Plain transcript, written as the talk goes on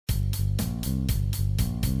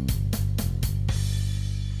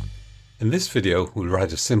In this video, we'll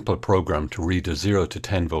write a simple program to read a 0 to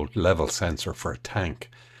 10 volt level sensor for a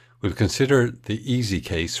tank. We'll consider the easy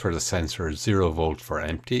case where the sensor is 0 volt for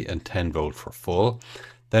empty and 10 volt for full.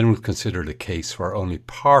 Then we'll consider the case where only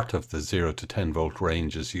part of the 0 to 10 volt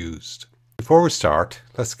range is used. Before we start,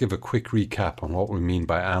 let's give a quick recap on what we mean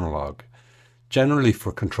by analog. Generally,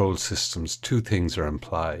 for control systems, two things are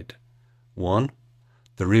implied. One,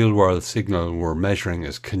 the real-world signal we're measuring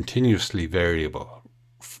is continuously variable.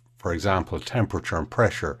 For example, temperature and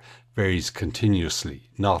pressure varies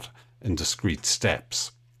continuously, not in discrete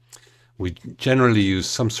steps. We generally use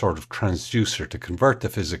some sort of transducer to convert the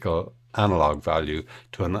physical analog value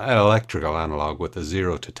to an electrical analog with a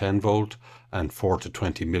 0 to 10 volt and 4 to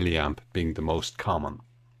 20 milliamp being the most common.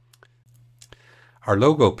 Our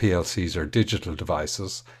logo PLCs are digital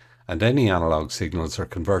devices, and any analog signals are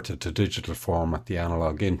converted to digital form at the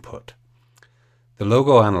analog input. The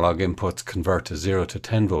logo analog inputs convert a 0 to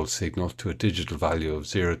 10 volt signal to a digital value of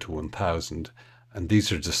 0 to 1000, and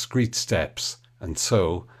these are discrete steps, and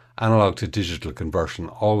so analog to digital conversion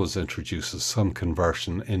always introduces some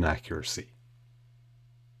conversion inaccuracy.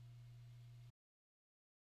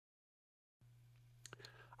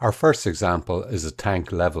 Our first example is a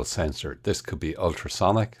tank level sensor. This could be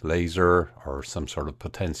ultrasonic, laser, or some sort of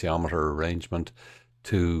potentiometer arrangement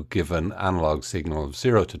to give an analog signal of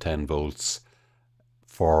 0 to 10 volts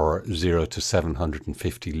for 0 to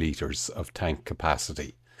 750 litres of tank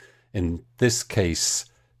capacity. In this case,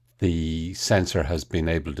 the sensor has been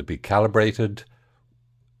able to be calibrated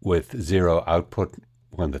with 0 output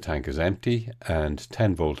when the tank is empty and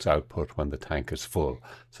 10 volts output when the tank is full.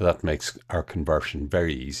 So that makes our conversion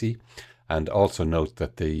very easy. And also note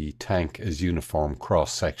that the tank is uniform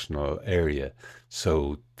cross-sectional area,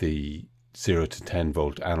 so the 0 to 10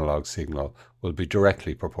 volt analog signal will be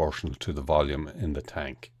directly proportional to the volume in the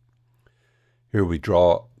tank. Here we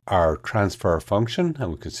draw our transfer function,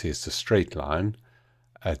 and we can see it's a straight line.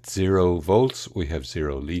 At 0 volts we have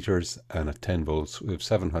 0 litres, and at 10 volts we have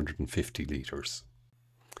 750 litres.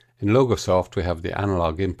 In Logosoft we have the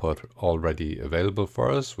analog input already available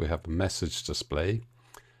for us. We have a message display,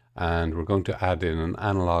 and we're going to add in an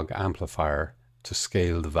analog amplifier to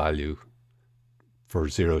scale the value for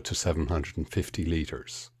 0 to 750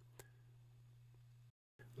 litres.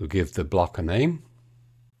 We'll give the block a name.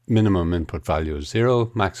 Minimum input value is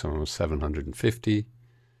 0, maximum is 750,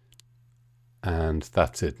 and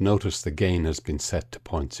that's it. Notice the gain has been set to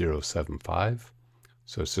 0.075,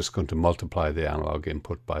 so it's just going to multiply the analog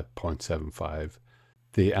input by 0.75.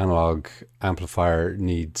 The analog amplifier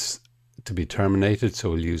needs to be terminated, so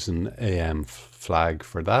we'll use an AM flag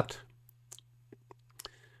for that.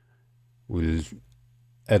 We'll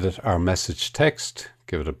edit our message text,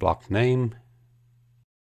 give it a block name.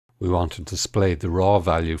 We want to display the raw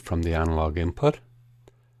value from the analog input.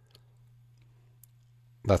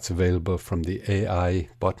 That's available from the AI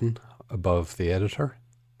button above the editor.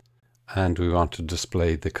 And we want to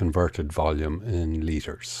display the converted volume in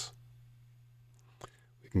litres.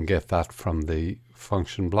 We can get that from the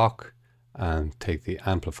function block and take the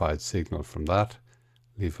amplified signal from that.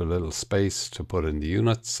 Leave a little space to put in the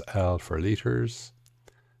units, L for litres.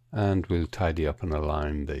 And we'll tidy up and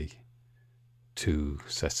align the two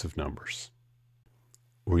sets of numbers.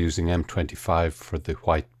 We're using M25 for the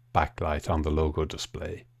white backlight on the logo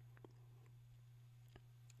display.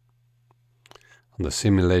 On the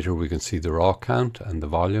simulator we can see the raw count and the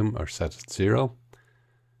volume are set at 0.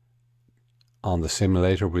 On the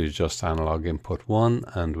simulator we adjust analog input 1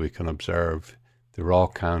 and we can observe the raw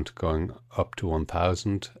count going up to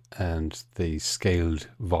 1000 and the scaled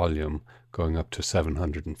volume going up to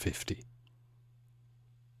 750.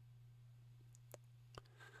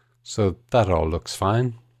 So that all looks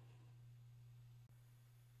fine.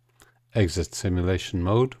 Exit simulation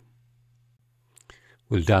mode.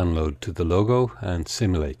 We'll download to the logo and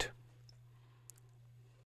simulate.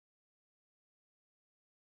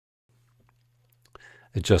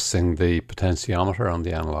 Adjusting the potentiometer on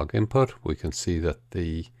the analog input, we can see that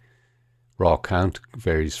the raw count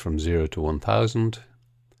varies from 0 to 1000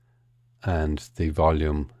 and the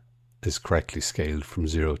volume is correctly scaled from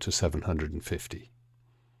 0 to 750.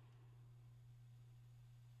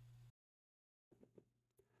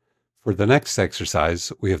 For the next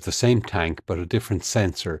exercise, we have the same tank but a different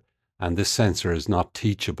sensor, and this sensor is not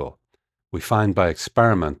teachable. We find by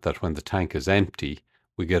experiment that when the tank is empty,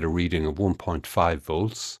 we get a reading of 1.5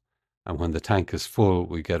 volts, and when the tank is full,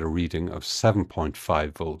 we get a reading of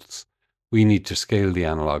 7.5 volts. We need to scale the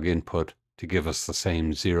analog input to give us the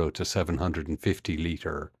same 0 to 750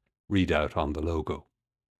 litre readout on the logo.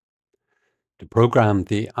 To program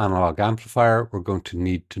the analog amplifier, we're going to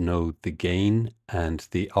need to know the gain and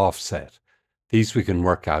the offset. These we can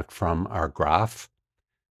work out from our graph.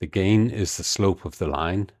 The gain is the slope of the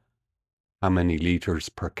line, how many liters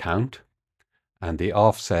per count, and the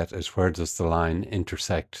offset is where does the line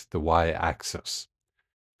intersect the y-axis.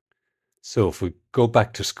 So if we go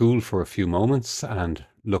back to school for a few moments and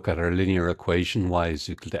look at our linear equation, y is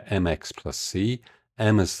equal to mx plus c.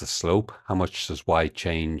 M is the slope. How much does y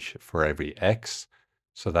change for every x?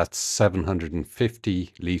 So that's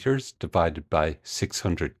 750 liters divided by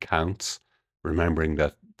 600 counts, remembering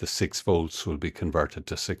that the 6 volts will be converted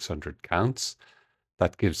to 600 counts.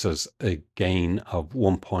 That gives us a gain of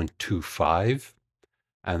 1.25.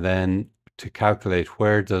 And then to calculate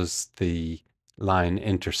where does the line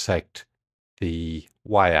intersect the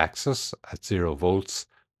y-axis at 0 volts,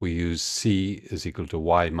 we use C is equal to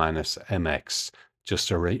y minus mx,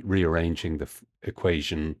 just rearranging the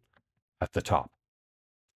equation at the top.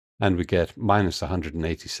 And we get minus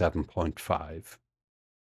 187.5.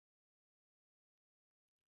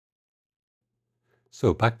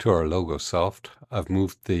 So back to our logo soft, I've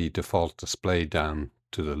moved the default display down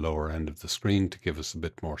to the lower end of the screen to give us a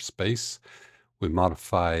bit more space. We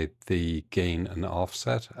modify the gain and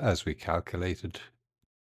offset as we calculated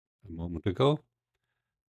a moment ago.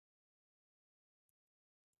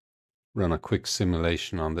 Run a quick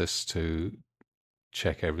simulation on this to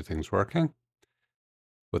check everything's working.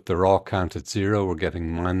 With the raw count at 0, we're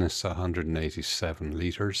getting minus 187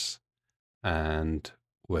 liters. And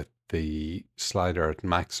with the slider at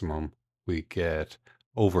maximum, we get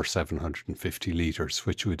over 750 liters,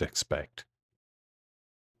 which we'd expect.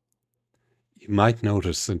 You might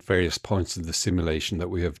notice at various points in the simulation that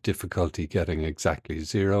we have difficulty getting exactly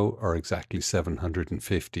 0 or exactly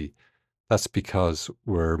 750. That's because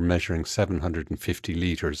we're measuring 750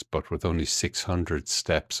 liters, but with only 600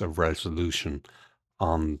 steps of resolution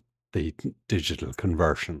on the digital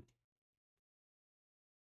conversion.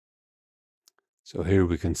 So here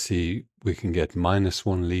we can see we can get minus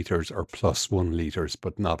 1 liters or plus 1 liters,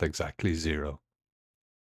 but not exactly 0.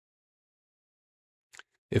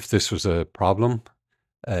 If this was a problem,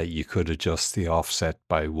 you could adjust the offset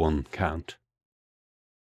by 1 count.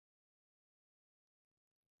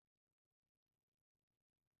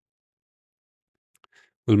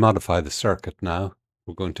 We'll modify the circuit now.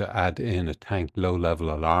 We're going to add in a tank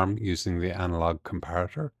low-level alarm using the analog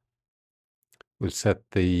comparator. We'll set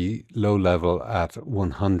the low level at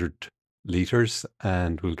 100 liters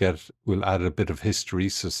and we'll add a bit of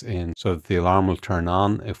hysteresis in so that the alarm will turn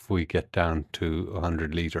on if we get down to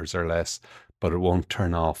 100 liters or less, but it won't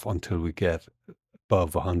turn off until we get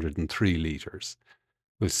above 103 liters.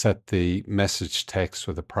 We'll set the message text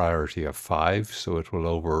with a priority of 5, so it will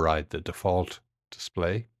override the default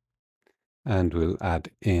display. And we'll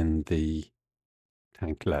add in the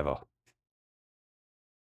tank level.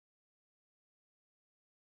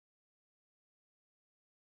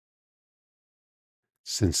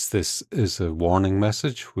 Since this is a warning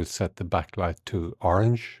message, we'll set the backlight to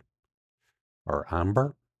orange or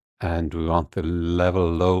amber, and we want the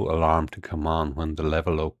level low alarm to come on when the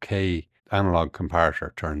level OK analog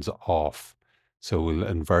comparator turns off. So we'll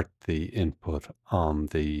invert the input on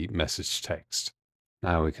the message text.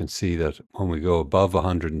 Now we can see that when we go above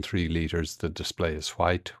 103 liters, the display is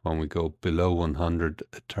white. When we go below 100,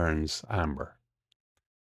 it turns amber.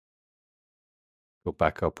 Go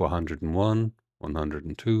back up 101,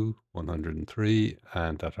 102, 103,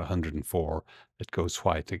 and at 104, it goes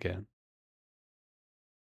white again.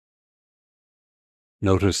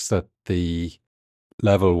 Notice that the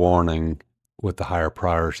level warning with the higher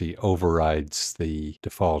priority overrides the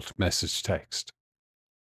default message text.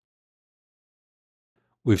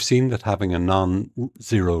 We've seen that having a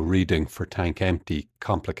non-zero reading for tank empty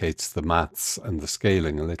complicates the maths and the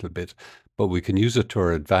scaling a little bit, but we can use it to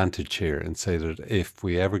our advantage here and say that if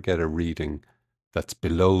we ever get a reading that's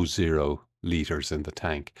below 0 liters in the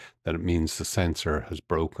tank, then it means the sensor has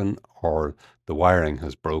broken or the wiring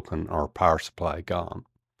has broken or power supply gone.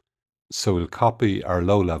 So we'll copy our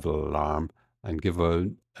low-level alarm and give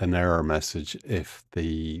an error message if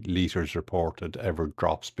the liters reported ever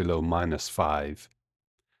drops below -5.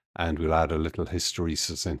 And we'll add a little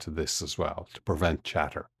hysteresis into this as well to prevent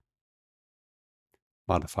chatter.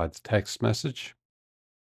 Modify the text message.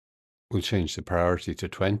 We'll change the priority to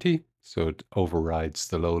 20, so it overrides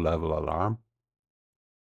the low-level alarm.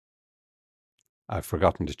 I've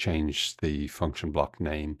forgotten to change the function block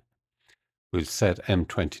name. We'll set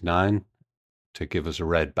M29 to give us a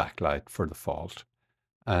red backlight for the fault,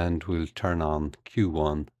 and we'll turn on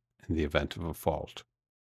Q1 in the event of a fault.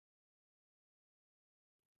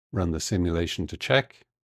 Run the simulation to check.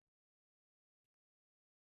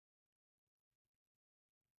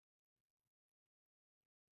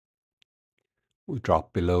 We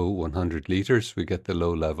drop below 100 litres, we get the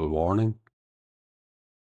low level warning.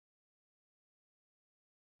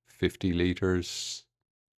 50 litres.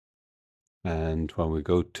 And when we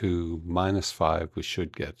go to -5, we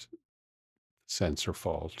should get sensor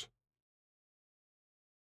fault.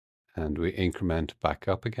 And we increment back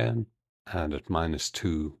up again. And at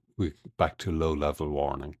 -2, we back to low level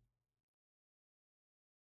warning.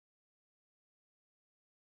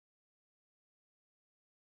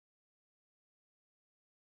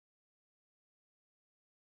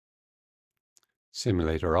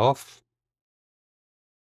 Simulator off.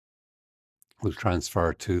 We'll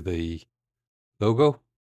transfer to the logo.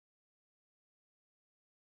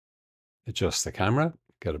 Adjust the camera,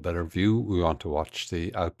 get a better view. We want to watch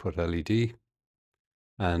the output LED.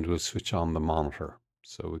 And we'll switch on the monitor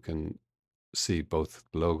so we can see both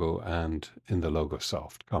the logo and in the logo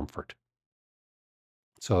soft comfort.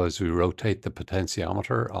 So as we rotate the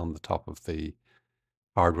potentiometer on the top of the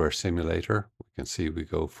hardware simulator, we can see we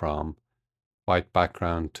go from white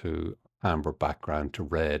background to amber background to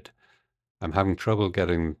red. I'm having trouble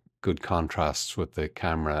getting good contrasts with the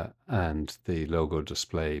camera and the logo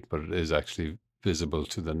display, but it is actually visible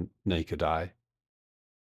to the naked eye.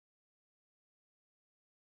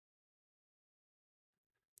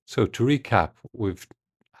 So to recap, we've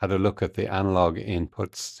had a look at the analog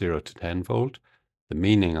inputs 0 to 10 volt, the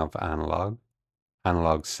meaning of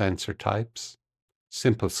analog sensor types,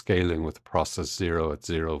 simple scaling with process 0 at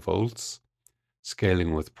 0 volts,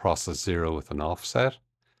 scaling with process 0 with an offset.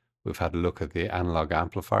 We've had a look at the analog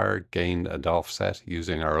amplifier, gain and offset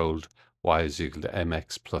using our old y is equal to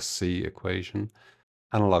mx plus c equation,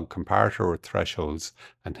 analog comparator with thresholds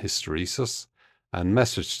and hysteresis, and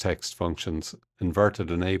message text functions,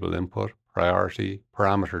 inverted enable input, priority,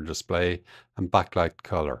 parameter display, and backlight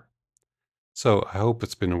color. So I hope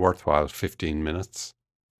it's been a worthwhile 15 minutes.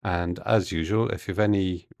 And as usual, if you have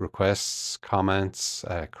any requests, comments,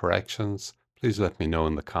 corrections, please let me know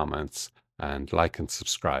in the comments and like and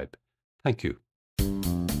subscribe. Thank you.